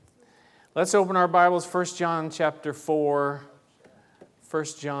Let's open our Bibles, 1 John chapter 4. 1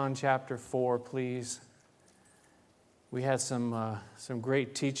 John chapter 4, please. We had some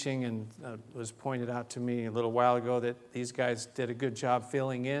great teaching, and it was pointed out to me a little while ago that these guys did a good job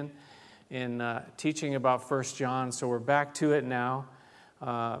filling in teaching about 1 John. So we're back to it now.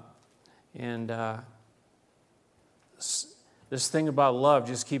 This thing about love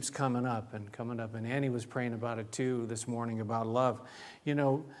just keeps coming up. And Annie was praying about it too this morning about love.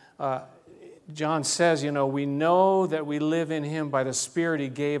 John says, we know that we live in Him by the Spirit He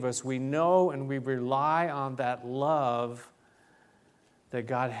gave us. We know and we rely on that love that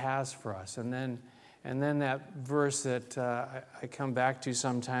God has for us. And then that verse that I come back to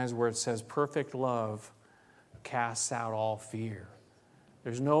sometimes where it says, perfect love casts out all fear.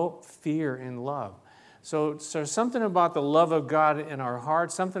 There's no fear in love. So something about the love of God in our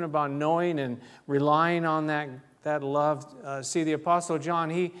hearts, something about knowing and relying on that love. See, the Apostle John,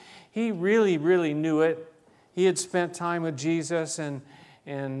 he really, really knew it. He had spent time with Jesus, and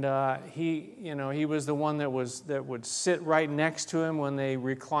he was the one that would sit right next to him when they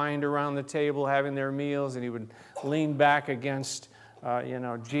reclined around the table having their meals, and he would lean back against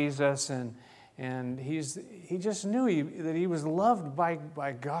Jesus, and he just knew that he was loved by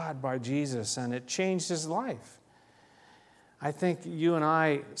God, by Jesus, and it changed his life. I think you and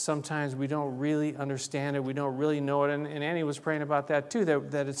I, sometimes we don't really understand it. We don't really know it. And Annie was praying about that too,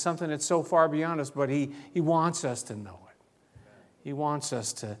 that it's something that's so far beyond us, but he wants us to know it. He wants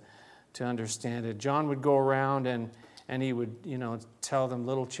us to understand it. John would go around and he would, tell them,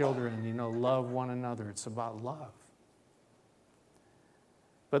 little children, love one another. It's about love.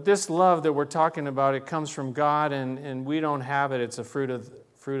 But this love that we're talking about, it comes from God, and we don't have it. It's a fruit of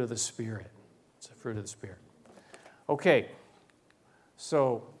the Spirit. It's a fruit of the Spirit. Okay.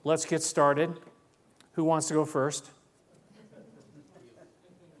 So let's get started. Who wants to go first?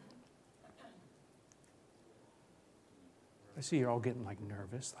 I see you're all getting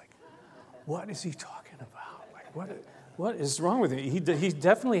nervous. What is he talking about? What is wrong with him? He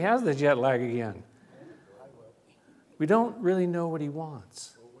definitely has the jet lag again. We don't really know what he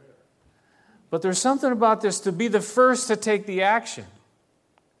wants. But there's something about this to be the first to take the action.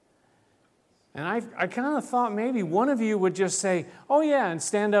 And I kind of thought maybe one of you would just say, oh yeah, and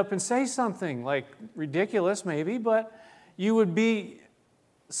stand up and say something, ridiculous maybe, but you would be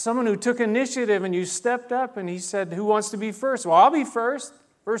someone who took initiative and you stepped up and he said, who wants to be first? Well, I'll be first.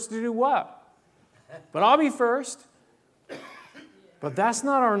 First to do what? But I'll be first. But that's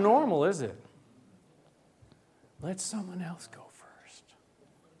not our normal, is it? Let someone else go first.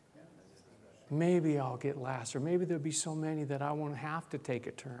 Maybe I'll get last, or maybe there'll be so many that I won't have to take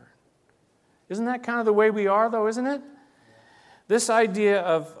a turn. Isn't that kind of the way we are, though, isn't it? This idea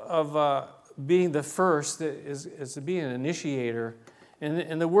of being the first is to be an initiator.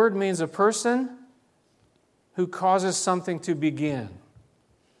 And the word means a person who causes something to begin.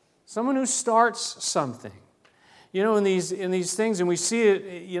 Someone who starts something. In these things, and we see it,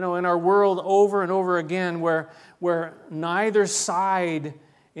 in our world over and over again, where neither side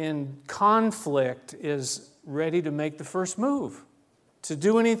in conflict is ready to make the first move. To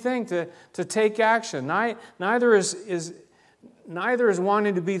do anything, to take action. Neither is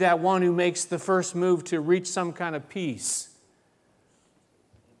wanting to be that one who makes the first move to reach some kind of peace.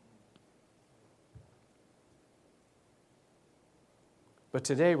 But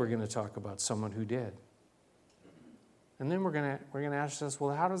today we're going to talk about someone who did. And then we're going to ask us,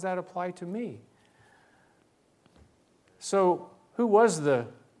 well, how does that apply to me? So, who was the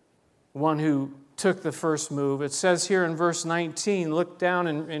one who took the first move? It says here in verse 19, look down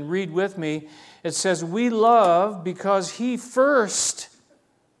and read with me. It says, we love because He first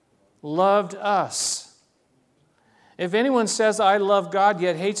loved us. If anyone says, I love God,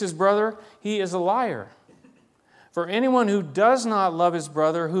 yet hates his brother, he is a liar. For anyone who does not love his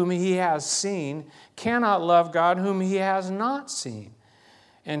brother whom he has seen cannot love God whom he has not seen.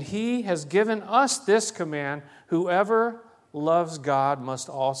 And He has given us this command, whoever loves God must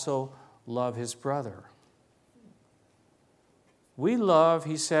also love his brother. We love,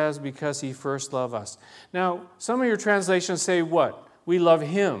 he says, because He first loved us. Now, some of your translations say what? We love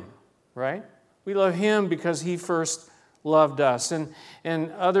Him, right? We love Him because He first loved us.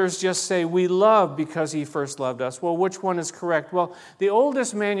 And others just say we love because He first loved us. Well, which one is correct? Well, the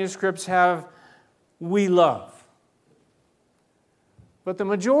oldest manuscripts have we love. But the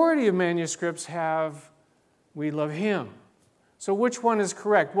majority of manuscripts have we love Him. So which one is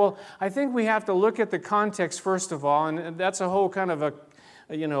correct? Well, I think we have to look at the context first of all, and that's a whole kind of a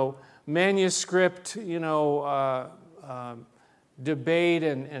manuscript, debate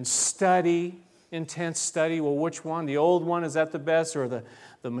and study, intense study. Well, which one? The old one, is that the best, or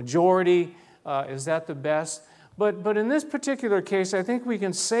the majority? Is that the best? But in this particular case, I think we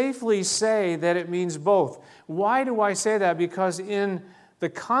can safely say that it means both. Why do I say that? Because in the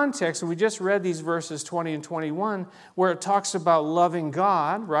context, and we just read these verses 20 and 21, where it talks about loving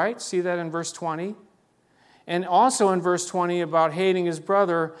God, right? See that in verse 20? And also in verse 20 about hating his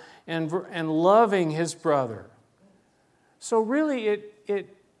brother and loving his brother. So really,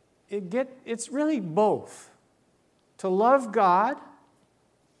 it's really both. To love God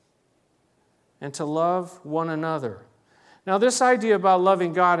and to love one another. Now, this idea about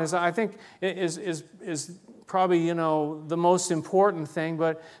loving God I think is probably, the most important thing.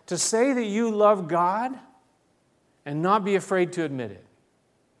 But to say that you love God and not be afraid to admit it,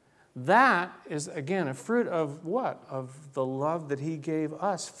 that is, again, a fruit of what? Of the love that He gave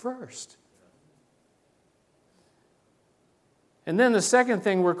us first. And then the second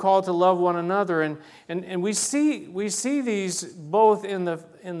thing, we're called to love one another, and we see these both in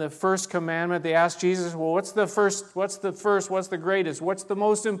the first commandment. They ask Jesus, well, what's the first, what's the greatest, what's the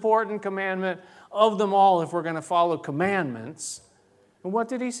most important commandment of them all if we're going to follow commandments? And what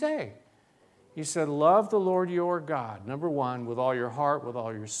did He say? He said, love the Lord your God, number one, with all your heart, with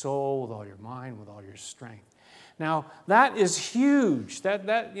all your soul, with all your mind, with all your strength. Now, that is huge.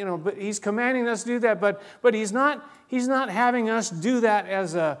 But He's commanding us to do that, but He's not having us do that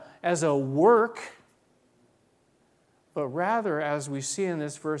as a work, but rather, as we see in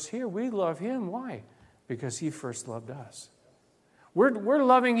this verse here, we love Him. Why? Because He first loved us. We're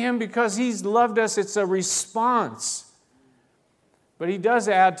loving Him because He's loved us. It's a response. But He does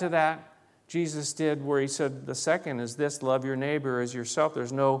add to that, Jesus did, where He said, the second is this, love your neighbor as yourself.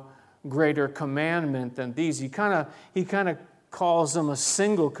 There's no greater commandment than these. He kind of calls them a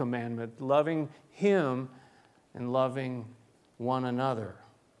single commandment, loving Him and loving one another.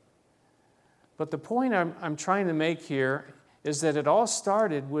 But the point I'm trying to make here is that it all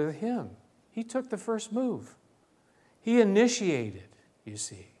started with Him. He took the first move. He initiated, you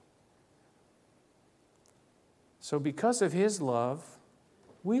see. So because of His love,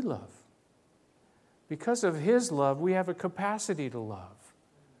 we love. Because of His love, we have a capacity to love.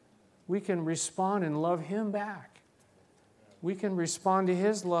 We can respond and love Him back. We can respond to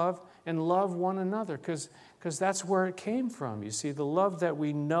His love and love one another because that's where it came from. You see, the love that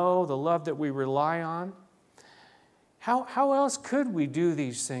we know, the love that we rely on. How else could we do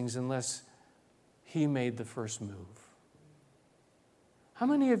these things unless He made the first move? How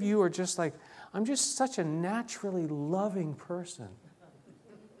many of you are just like, I'm just such a naturally loving person?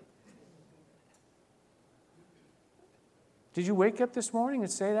 Did you wake up this morning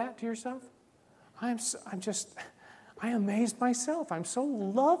and say that to yourself? I amazed myself. I'm so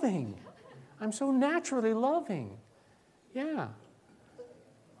loving. I'm so naturally loving. Yeah.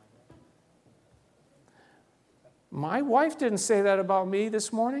 My wife didn't say that about me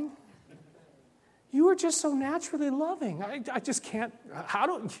this morning. You are just so naturally loving. I just can't. How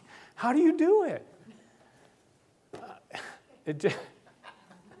do you do it?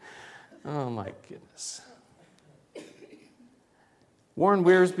 Oh my goodness. Warren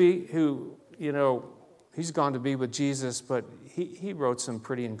Wiersbe, who, he's gone to be with Jesus, but he wrote some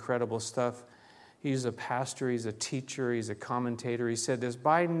pretty incredible stuff. He's a pastor, he's a teacher, he's a commentator. He said this,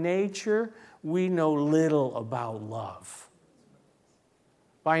 by nature, we know little about love.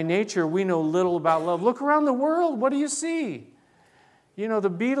 By nature, we know little about love. Look around the world, what do you see? The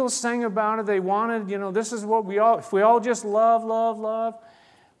Beatles sang about it. They wanted, this is what if we all just love, love, love.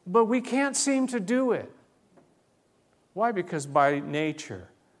 But we can't seem to do it. Why? Because by nature,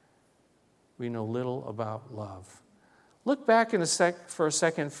 we know little about love. Look back for a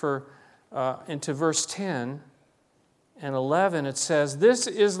second into verse 10 and 11. It says, this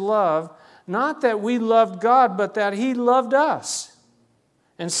is love, not that we loved God, but that He loved us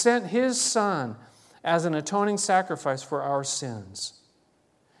and sent His Son as an atoning sacrifice for our sins.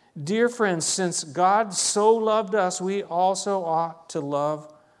 Dear friends, since God so loved us, we also ought to love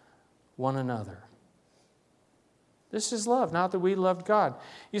one another. This is love, not that we loved God.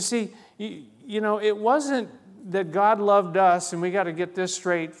 You see, it wasn't that God loved us, and we got to get this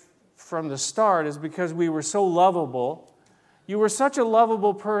straight from the start, is because we were so lovable. You were such a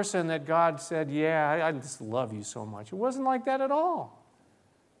lovable person that God said, yeah, I just love you so much. It wasn't like that at all.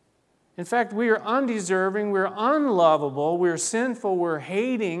 In fact, we are undeserving, we're unlovable, we're sinful, we're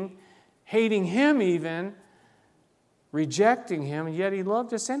hating Him even, rejecting Him, and yet He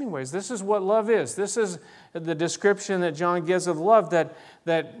loved us anyways. This is what love is. This is the description that John gives of love, that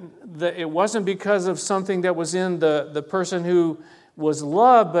it wasn't because of something that was in the person who was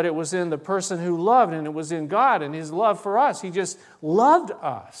loved, but it was in the person who loved, and it was in God and His love for us. He just loved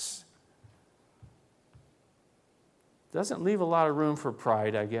us. Doesn't leave a lot of room for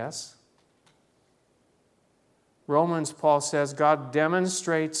pride, I guess. Romans, Paul says, God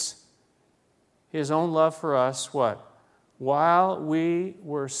demonstrates his own love for us, what? While we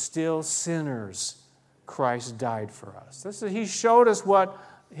were still sinners, Christ died for us. He showed us what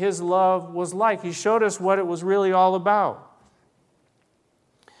his love was like. He showed us what it was really all about.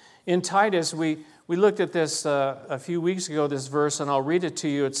 In Titus, we looked at this a few weeks ago, this verse, and I'll read it to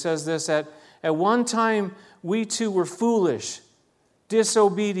you. It says this, at one time we too were foolish,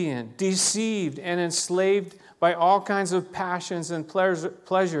 disobedient, deceived, and enslaved by all kinds of passions and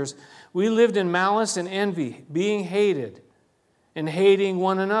pleasures. We lived in malice and envy, being hated and hating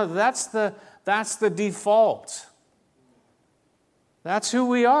one another. That's the default. That's who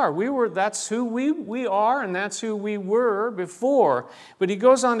we are. That's who we are, and that's who we were before. But he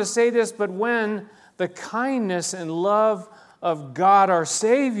goes on to say this, but when the kindness and love of God our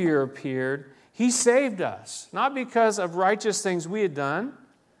Savior appeared, he saved us, not because of righteous things we had done,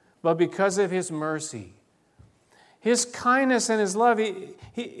 but because of his mercy. His kindness and his love,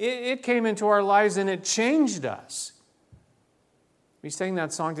 it came into our lives and it changed us. We sang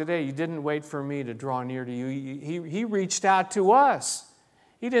that song today, you didn't wait for me to draw near to you. He reached out to us.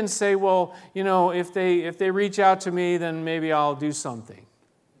 He didn't say, well, if they reach out to me, then maybe I'll do something.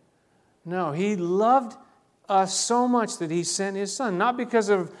 No, he loved us so much that he sent his Son, not because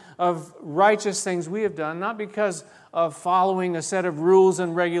of righteous things we have done, not because of following a set of rules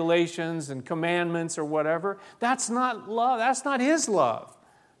and regulations and commandments or whatever. That's not love. That's not his love.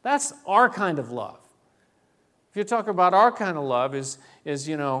 That's our kind of love. If you talk about our kind of love is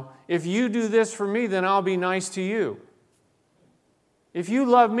if you do this for me, then I'll be nice to you. If you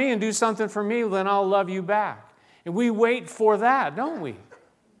love me and do something for me, then I'll love you back. And we wait for that, don't we?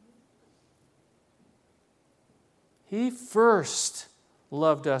 He first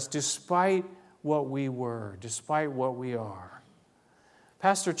loved us despite what we were, despite what we are.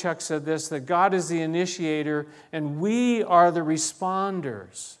 Pastor Chuck said this, that God is the initiator and we are the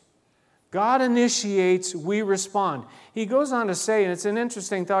responders. God initiates, we respond. He goes on to say, and it's an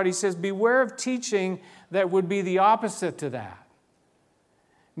interesting thought, he says, beware of teaching that would be the opposite to that.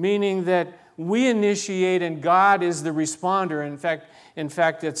 Meaning that we initiate and God is the responder. In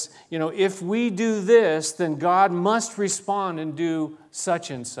fact, it's, if we do this, then God must respond and do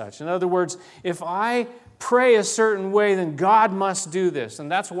such and such. In other words, if I pray a certain way, then God must do this.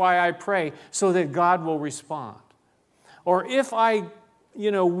 And that's why I pray, so that God will respond. Or if I,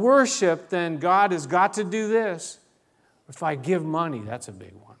 worship, then God has got to do this. If I give money, that's a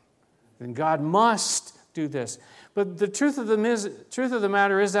big one. Then God must do this. But the truth of the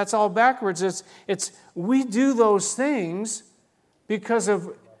matter is that's all backwards. It's we do those things because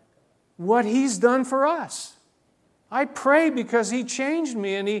of what he's done for us. I pray because he changed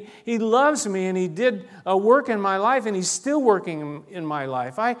me and he loves me and he did a work in my life and he's still working in my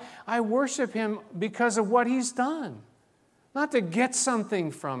life. I worship him because of what he's done, not to get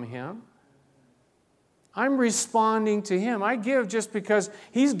something from him. I'm responding to him. I give just because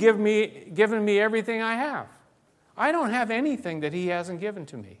he's given me everything I have. I don't have anything that he hasn't given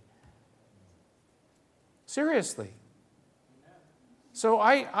to me. Seriously. So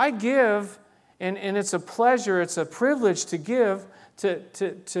I give, and it's a pleasure, it's a privilege to give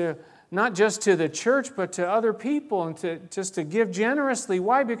to not just to the church, but to other people, and to give generously.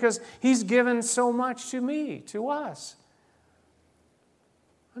 Why? Because he's given so much to me, to us.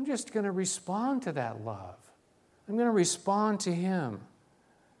 I'm just going to respond to that love. I'm going to respond to him.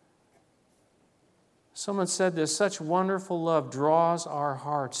 Someone said this, such wonderful love draws our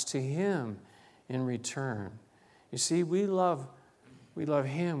hearts to him in return. You see, we love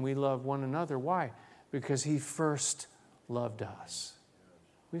him, we love one another. Why? Because he first loved us.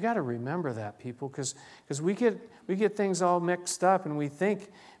 We got to remember that, people, because we get things all mixed up and we think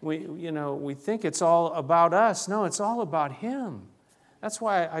it's all about us. No, it's all about him. That's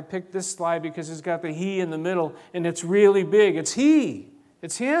why I picked this slide, because it's got the he in the middle and it's really big. It's he.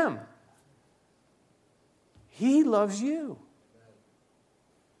 It's him. He loves you.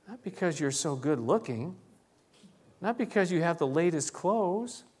 Not because you're so good looking. Not because you have the latest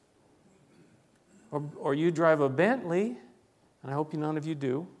clothes. Or you drive a Bentley. And I hope none of you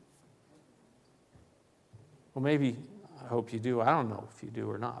do. Well, maybe I hope you do. I don't know if you do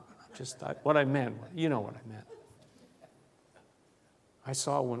or not. But what I meant, you know what I meant. We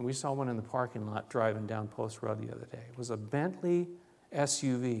saw one in the parking lot driving down Post Road the other day. It was a Bentley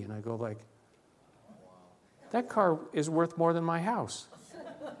SUV. And I go like, that car is worth more than my house.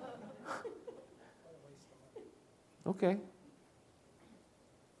 Okay.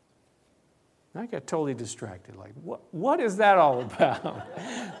 I got totally distracted. Like, what is that all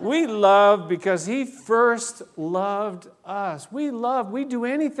about? We love because He first loved us. We do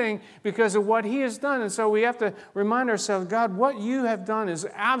anything because of what He has done. And so we have to remind ourselves, God, what You have done is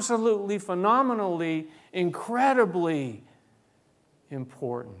absolutely, phenomenally, incredibly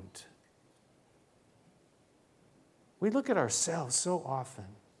important. We look at ourselves so often,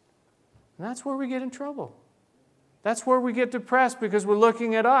 and that's where we get in trouble. That's where we get depressed because we're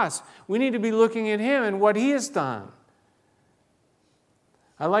looking at us. We need to be looking at Him and what He has done.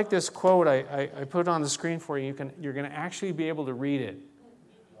 I like this quote. I put it on the screen for you. You're going to actually be able to read it.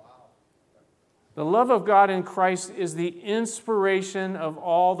 The love of God in Christ is the inspiration of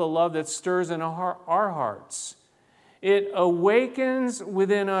all the love that stirs in our hearts. It awakens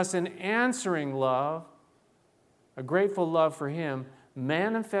within us an answering love, a grateful love for Him,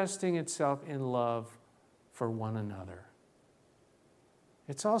 manifesting itself in love for one another.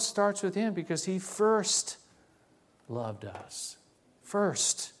 It all starts with Him because He first loved us.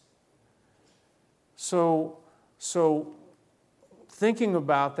 First. So thinking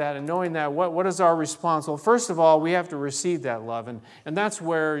about that and knowing that, what is our response? Well, first of all, we have to receive that love. And that's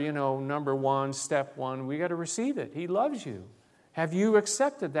where, number one, step one, we got to receive it. He loves you. Have you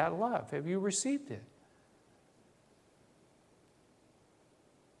accepted that love? Have you received it?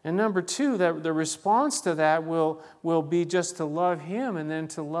 And number two, that the response to that will be just to love Him and then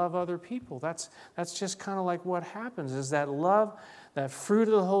to love other people. That's just kind of like what happens, is that love, that fruit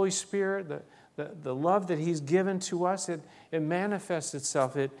of the Holy Spirit, the love that He's given to us, it manifests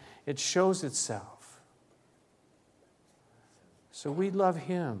itself, it shows itself. So we love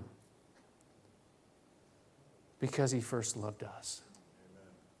Him because He first loved us.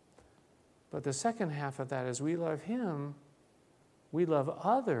 Amen. But the second half of that is we love Him, we love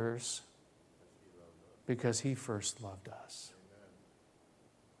others because He first loved us. Amen.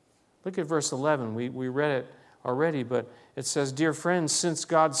 Look at verse 11. We read it already, but it says, "Dear friends, since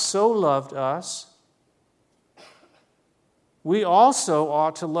God so loved us, we also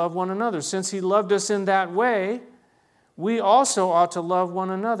ought to love one another." Since He loved us in that way, we also ought to love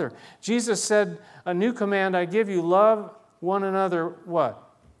one another. Jesus said, "A new command I give you, love one another,"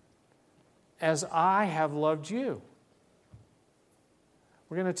 what? "As I have loved you."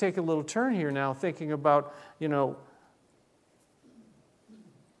 We're going to take a little turn here now, thinking about,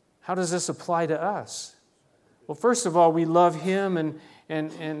 how does this apply to us? Well, first of all, we love Him,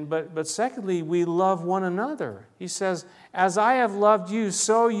 but secondly, we love one another. He says, "As I have loved you,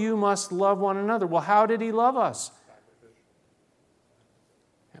 so you must love one another." Well, how did He love us?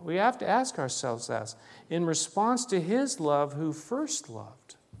 We have to ask ourselves that. In response to His love, who first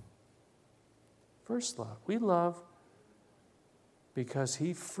loved. First love. We love because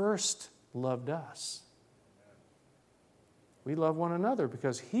He first loved us. We love one another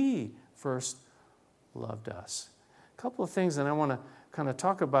because He first loved us. A couple of things, and I want to kind of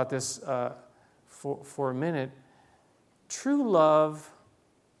talk about this for a minute. True love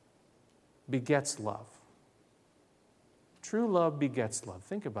begets love. True love begets love.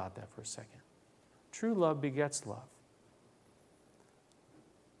 Think about that for a second. True love begets love.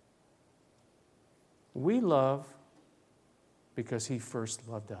 We love because He first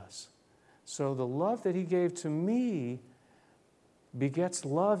loved us. So the love that He gave to me begets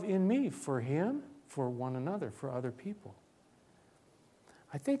love in me for Him, for one another, for other people.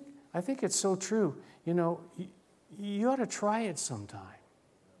 I think it's so true. You ought to try it sometime.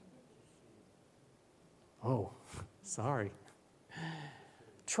 Oh, sorry.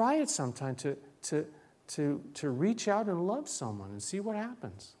 Try it sometime to reach out and love someone and see what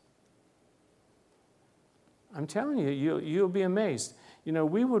happens. I'm telling you, you'll be amazed. We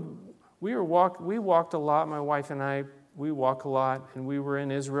walked a lot, my wife and I. We walk a lot, and we were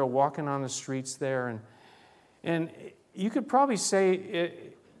in Israel walking on the streets there, and you could probably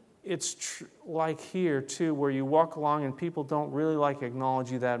say it's like here too, where you walk along and people don't really like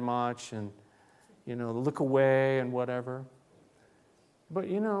acknowledge you that much, and look away and whatever. But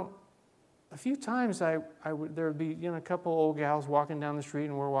a few times there would be a couple old gals walking down the street,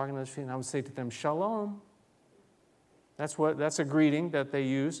 and we're walking down the street, and I would say to them, "Shalom." That's a greeting that they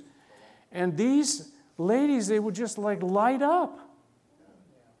use. And these ladies, they would just light up.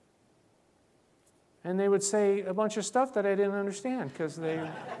 And they would say a bunch of stuff that I didn't understand because they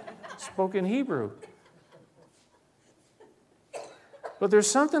spoke in Hebrew. But there's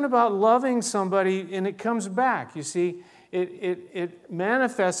something about loving somebody, and it comes back. You see, it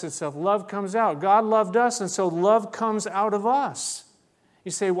manifests itself. Love comes out. God loved us, and so love comes out of us. You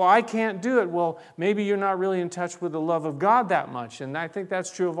say, "Well, I can't do it." Well, maybe you're not really in touch with the love of God that much, and I think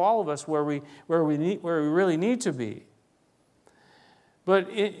that's true of all of us where we really need to be. But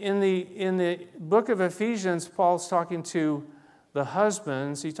in the book of Ephesians, Paul's talking to the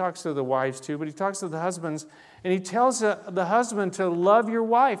husbands. He talks to the wives too, but he talks to the husbands, and he tells the husband to love your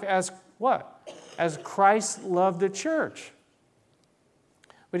wife as what? As Christ loved the church.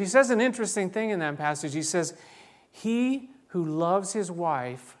 But he says an interesting thing in that passage. He says, he who loves his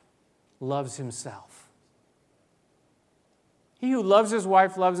wife loves himself. He who loves his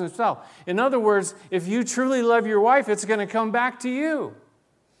wife loves himself. In other words, if you truly love your wife, it's going to come back to you.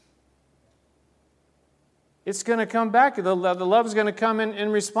 It's going to come back. The love is going to come in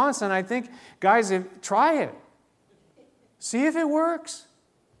response. And I think, guys, try it. See if it works.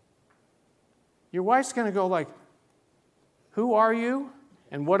 Your wife's going to go like, who are you?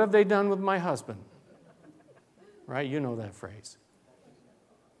 And what have they done with my husband? Right? You know that phrase.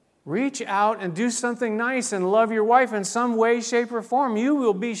 Reach out and do something nice and love your wife in some way, shape, or form. You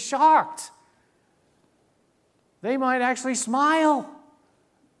will be shocked. They might actually smile.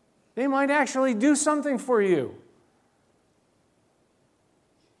 They might actually do something for you.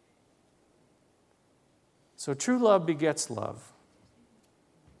 So true love begets love.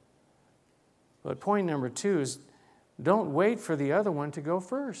 But point number 2 is don't wait for the other one to go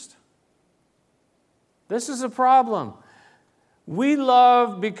first. This is a problem. We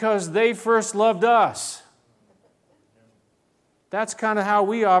love because they first loved us. That's kind of how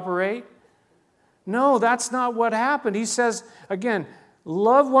we operate. No, that's not what happened. He says, again,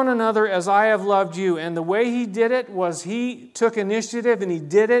 love one another as I have loved you. And the way he did it was he took initiative and he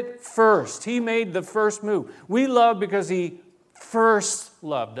did it first. He made the first move. We love because he first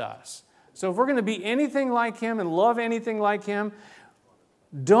loved us. So if we're going to be anything like him and love anything like him,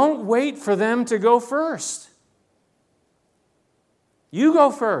 don't wait for them to go first. You go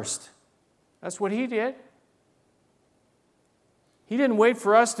first. That's what he did. He didn't wait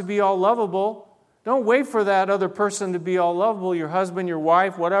for us to be all lovable. Don't wait for that other person to be all lovable, your husband, your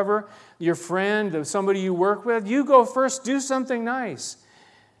wife, whatever, your friend, somebody you work with. You go first, do something nice.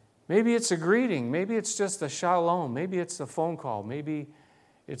 Maybe it's a greeting. Maybe it's just a shalom. Maybe it's a phone call. Maybe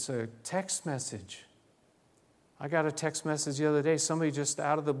it's a text message. I got a text message the other day, somebody just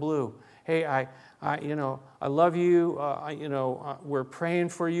out of the blue. Hey, I love you. We're praying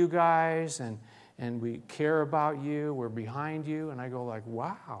for you guys, and we care about you. We're behind you. And I go like,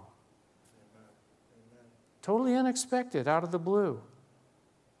 wow. Amen. Totally unexpected, out of the blue.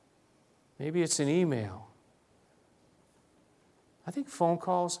 Maybe it's an email. I think phone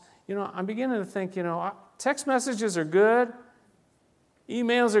calls, I'm beginning to think, text messages are good.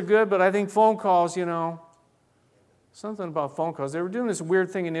 Emails are good, but I think phone calls, something about phone calls. They were doing this weird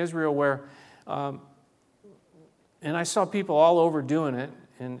thing in Israel where, and I saw people all over doing it,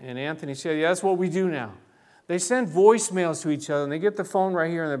 and Anthony said, yeah, that's what we do now. They send voicemails to each other, and they get the phone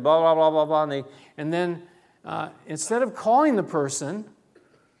right here, and they blah, blah, blah, blah, blah, and then instead of calling the person,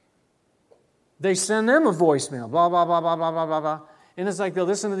 they send them a voicemail, blah, blah, blah, blah, blah, blah, blah, blah. And it's like they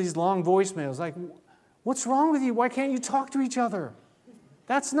listen to these long voicemails, like, what's wrong with you? Why can't you talk to each other?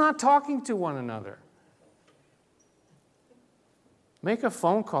 That's not talking to one another. Make a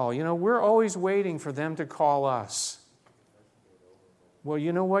phone call. We're always waiting for them to call us. Well,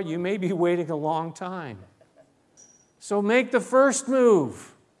 you know what? You may be waiting a long time. So make the first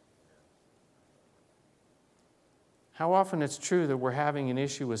move. How often it's true that we're having an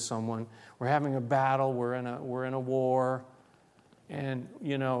issue with someone, we're having a battle, we're in a war, and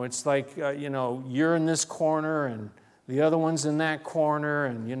it's like you're in this corner and the other one's in that corner,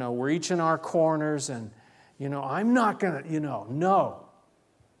 and we're each in our corners, and I'm not going to, no.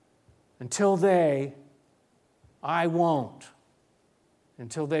 Until I won't.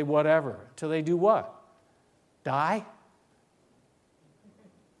 Until they whatever. Until they do what? Die?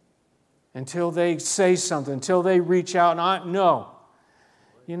 Until they say something. Until they reach out. No.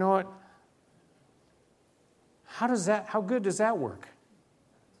 You know what? How good does that work?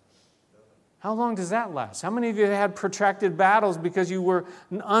 How long does that last? How many of you had protracted battles because you were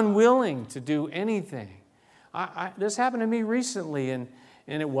unwilling to do anything? This happened to me recently, and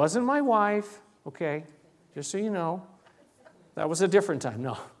it wasn't my wife, okay, just so you know. That was a different time,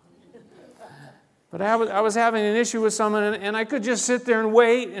 no. But I was having an issue with someone, and I could just sit there and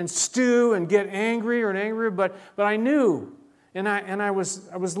wait and stew and get angrier and angrier, but I knew, and I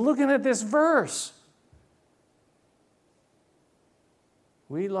was looking at this verse.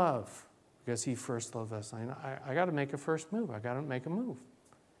 We love because he first loved us. I got to make a first move. I got to make a move.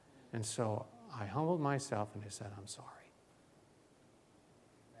 And so I humbled myself and I said, I'm sorry.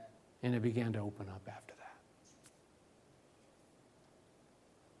 And it began to open up after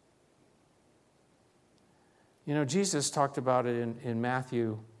that. Jesus talked about it in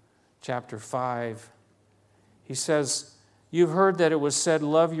Matthew chapter 5. He says, You've heard that it was said,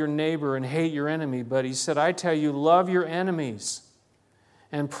 love your neighbor and hate your enemy. But he said, I tell you, love your enemies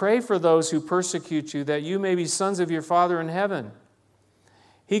and pray for those who persecute you, that you may be sons of your Father in heaven.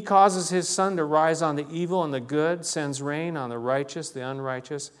 He causes his sun to rise on the evil and the good, sends rain on the righteous, the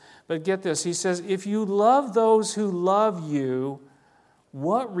unrighteous. But get this, he says, if you love those who love you,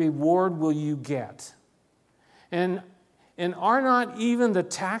 what reward will you get? And are not even the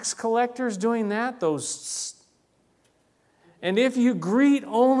tax collectors doing that? And if you greet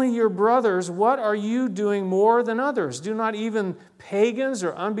only your brothers, what are you doing more than others? Do not even pagans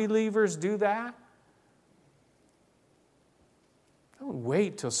or unbelievers do that? Don't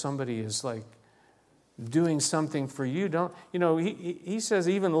wait till somebody is like doing something for you. He says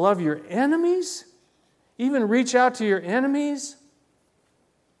even love your enemies? Even reach out to your enemies?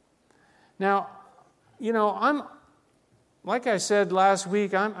 Now, I'm like I said last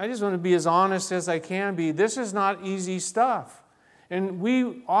week, I just want to be as honest as I can be. This is not easy stuff. And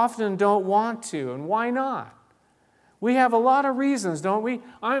we often don't want to. And why not? We have a lot of reasons, don't we?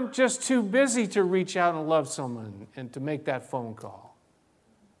 I'm just too busy to reach out and love someone and to make that phone call.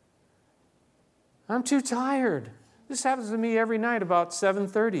 I'm too tired. This happens to me every night about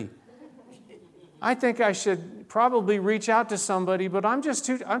 7:30. I think I should probably reach out to somebody, but I'm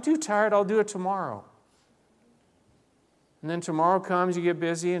too tired. I'll do it tomorrow. And then tomorrow comes, you get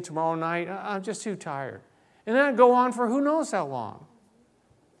busy, and tomorrow night, I'm just too tired. And then I go on for who knows how long.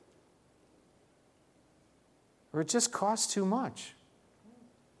 Or it just costs too much.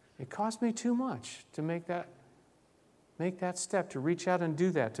 It cost me too much to make that step, to reach out and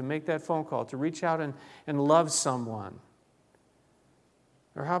do that, to make that phone call, to reach out and love someone.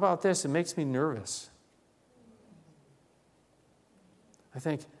 Or how about this? It makes me nervous. I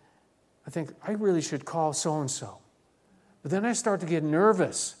think I really should call so-and-so. But then I start to get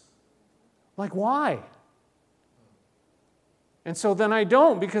nervous. Like, why? And so then I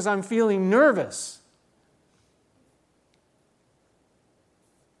don't because I'm feeling nervous.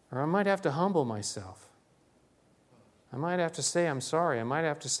 Or I might have to humble myself. I might have to say, I'm sorry. I might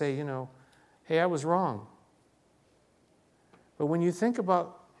have to say, hey, I was wrong. But when you think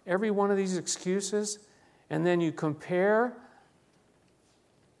about every one of these excuses, and then you compare,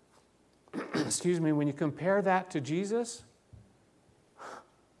 when you compare that to Jesus,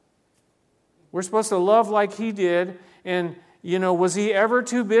 we're supposed to love like he did. And, was he ever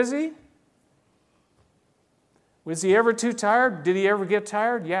too busy? Was he ever too tired? Did he ever get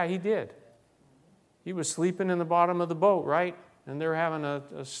tired? Yeah, he did. He was sleeping in the bottom of the boat, right? And they're having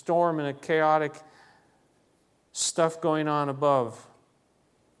a storm and a chaotic stuff going on above.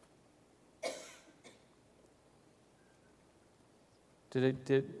 Did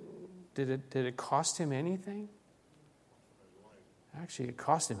it cost him anything? Actually, it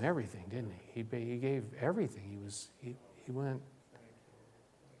cost him everything, didn't he? He gave everything. He went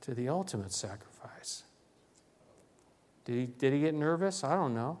to the ultimate sacrifice. Did he get nervous? I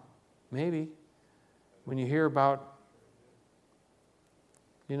don't know. Maybe. When you hear about,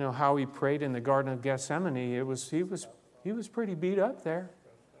 how he prayed in the Garden of Gethsemane, he was pretty beat up there.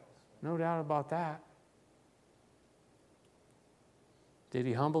 No doubt about that. Did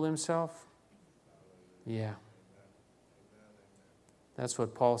he humble himself? Yeah. That's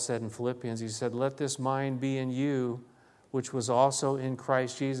what Paul said in Philippians. He said, let this mind be in you, which was also in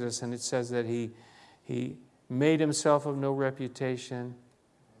Christ Jesus. And it says that he made himself of no reputation,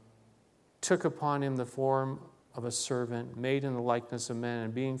 took upon him the form of a servant, made in the likeness of men,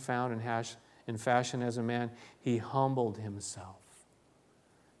 and being found in fashion as a man, he humbled himself.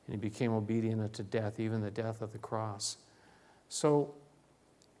 And he became obedient unto death, even the death of the cross. So,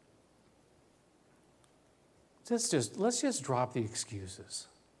 let's just drop the excuses.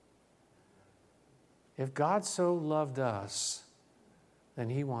 If God so loved us, then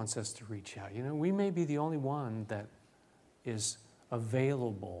he wants us to reach out. We may be the only one that is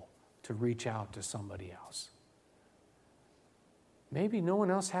available to reach out to somebody else. Maybe no one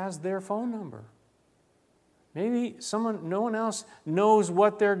else has their phone number. Maybe no one else knows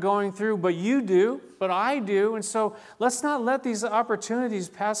what they're going through, but you do, but I do. And so let's not let these opportunities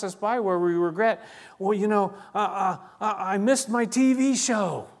pass us by where we regret, I missed my TV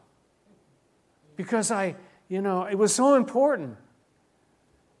show because it was so important.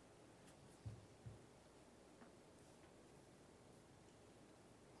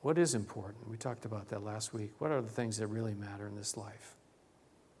 What is important? We talked about that last week. What are the things that really matter in this life?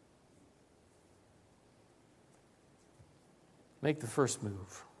 Make the first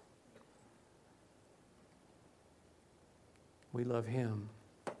move. We love him.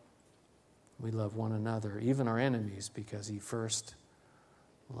 We love one another, even our enemies, because he first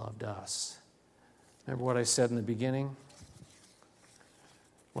loved us. Remember what I said in the beginning?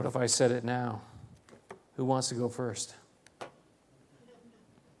 What if I said it now? Who wants to go first?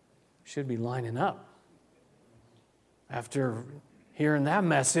 Should be lining up. After hearing that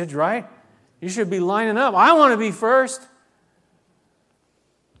message, right? You should be lining up. I want to be first.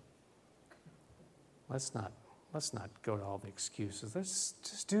 Let's not go to all the excuses. Let's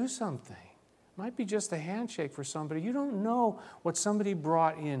just do something. It might be just a handshake for somebody. You don't know what somebody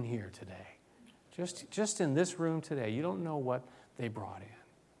brought in here today. Just in this room today, you don't know what they brought in.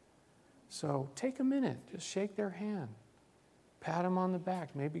 So take a minute. Just shake their hand. Pat them on the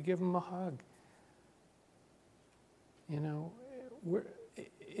back. Maybe give them a hug. You know,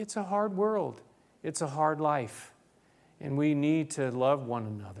 it's a hard world. It's a hard life. And we need to love one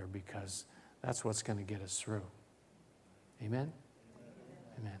another because that's what's going to get us through. Amen?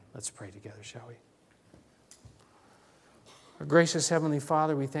 Amen. Let's pray together, shall we? Our gracious Heavenly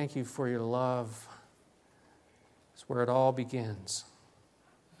Father, we thank you for your love. It's where it all begins,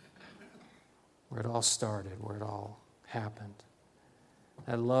 where it all started, where it all happened.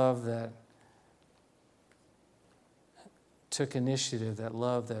 That love that took initiative, that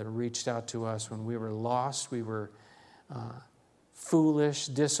love that reached out to us when we were lost, we were foolish,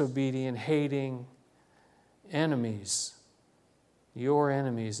 disobedient, hating, enemies, your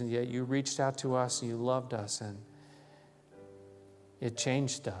enemies, and yet you reached out to us and you loved us and it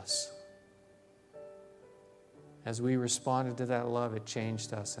changed us. As we responded to that love, it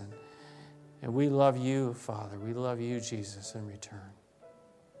changed us. And we love you, Father. We love you, Jesus, in return.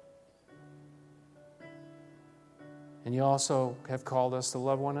 And you also have called us to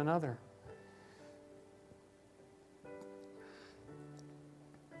love one another.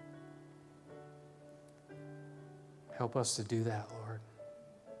 Help us to do that, Lord.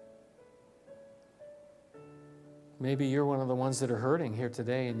 Maybe you're one of the ones that are hurting here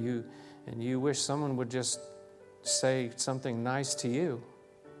today and you wish someone would just say something nice to you.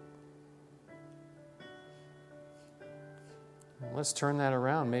 Let's turn that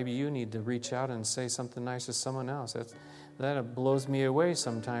around. Maybe you need to reach out and say something nice to someone else. That blows me away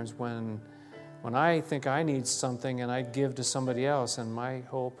sometimes when I think I need something and I give to somebody else and my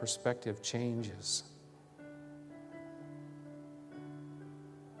whole perspective changes.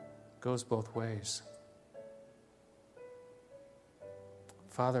 It goes both ways.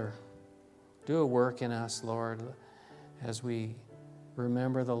 Father, do a work in us, Lord, as we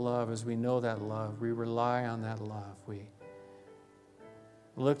remember the love, as we know that love. We rely on that love. We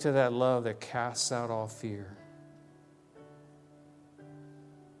look to that love that casts out all fear.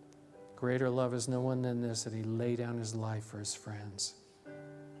 Greater love is no one than this, that he laid down his life for his friends.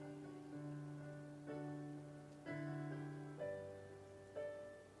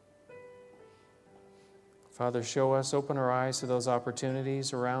 Father, show us, open our eyes to those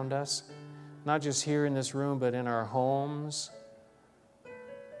opportunities around us, not just here in this room, but in our homes,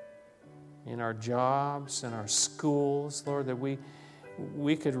 in our jobs, in our schools, Lord, that we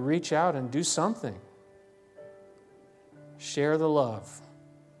could reach out and do something. Share the love.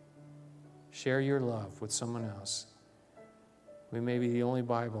 Share your love with someone else. We may be the only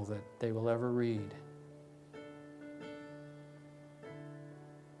Bible that they will ever read.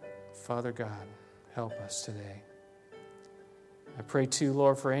 Father God, help us today. I pray too,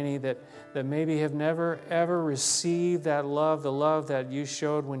 Lord, for any that maybe have never, ever received that love, the love that you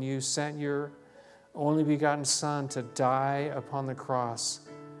showed when you sent your only begotten Son to die upon the cross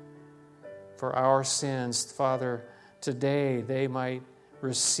for our sins. Father, today they might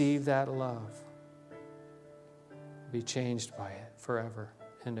receive that love, be changed by it forever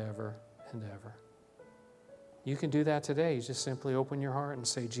and ever and ever. You can do that today. You just simply open your heart and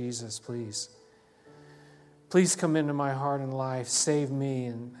say, Jesus, please come into my heart and life. Save me.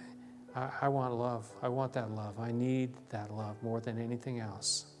 And I want love. I want that love. I need that love more than anything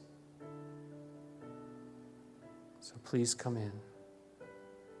else. So please come in.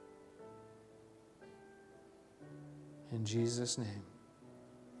 In Jesus' name.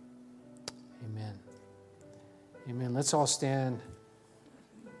 Amen. Amen. Let's all stand,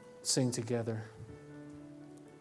 sing together.